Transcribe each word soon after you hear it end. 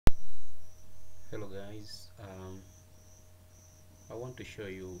Hello guys, I want to show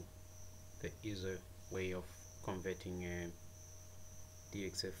you the easy way of converting a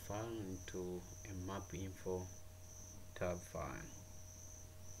DXF file into a MapInfo tab file.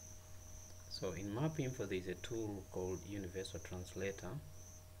 So in MapInfo there is a tool called Universal Translator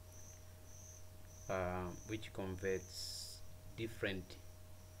which converts different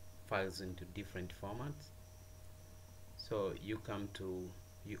files into different formats. So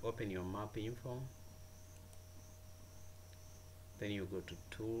you open your MapInfo, then you go to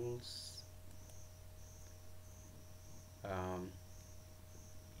tools.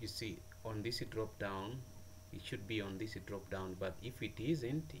 You see on this drop down, it should be on this drop down, but if it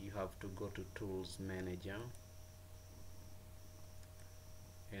isn't, you have to go to tools manager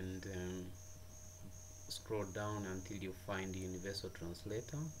and scroll down until you find Universal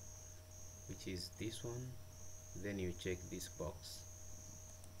Translator, which is this one. Then you check this box.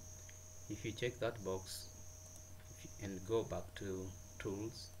 If you check that box and go back to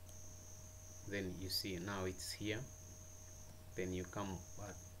tools, then you see now it's here. Then you come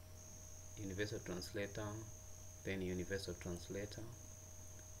back Universal Translator, then Universal Translator,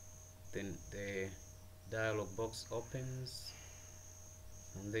 then the dialog box opens,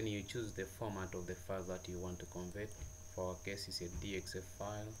 and then you choose the format of the file that you want to convert. For our case, it's a DXF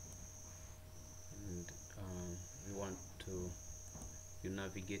file, and you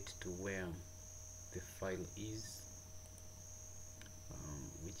navigate to where the file is,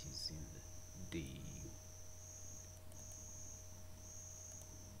 which is in the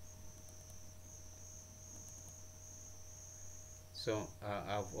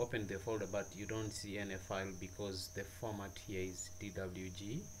I've opened the folder, but you don't see any file because the format here is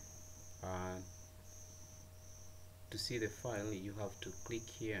DWG. To see the file, you have to click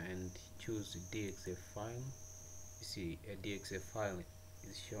here and choose DXF file. You see a DXF file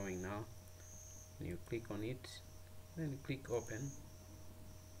is showing now, and you click on it, then click open.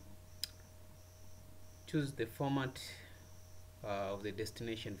 Choose the format of the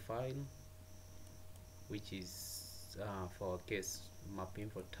destination file, which is for our case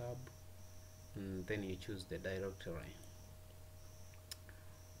MapInfo tab, and then you choose the directory.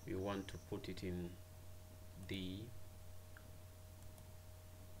 You want to put it in the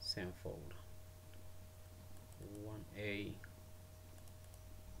same folder 1A.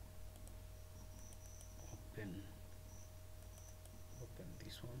 Open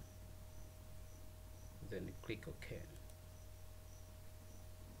this one, then click OK.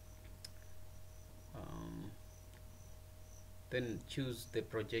 Then choose the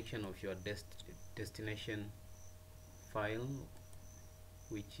projection of your destination file,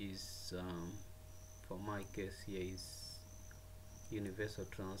 which is for my case here is Universal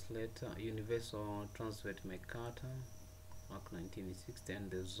Translator, Universal Translate Mercator, Mark 1960,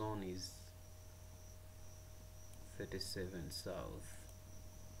 and the zone is 37 South.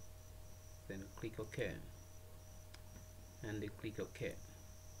 Then click OK, and click OK.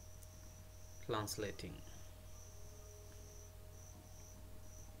 Translating.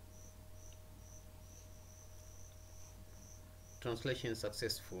 Translation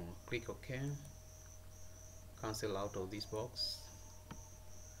successful. Click OK. Cancel out of this box.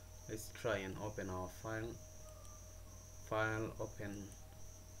 Let's try and open our file. Open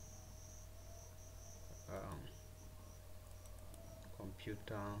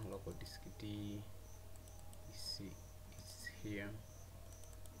computer, local disk D. You see it's here.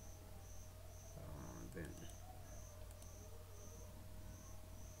 Then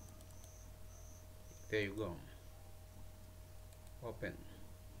there you go. Open.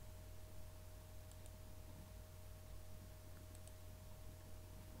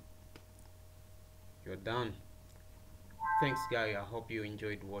 You're done. Thanks guys, I hope you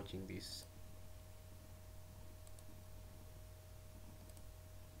enjoyed watching this.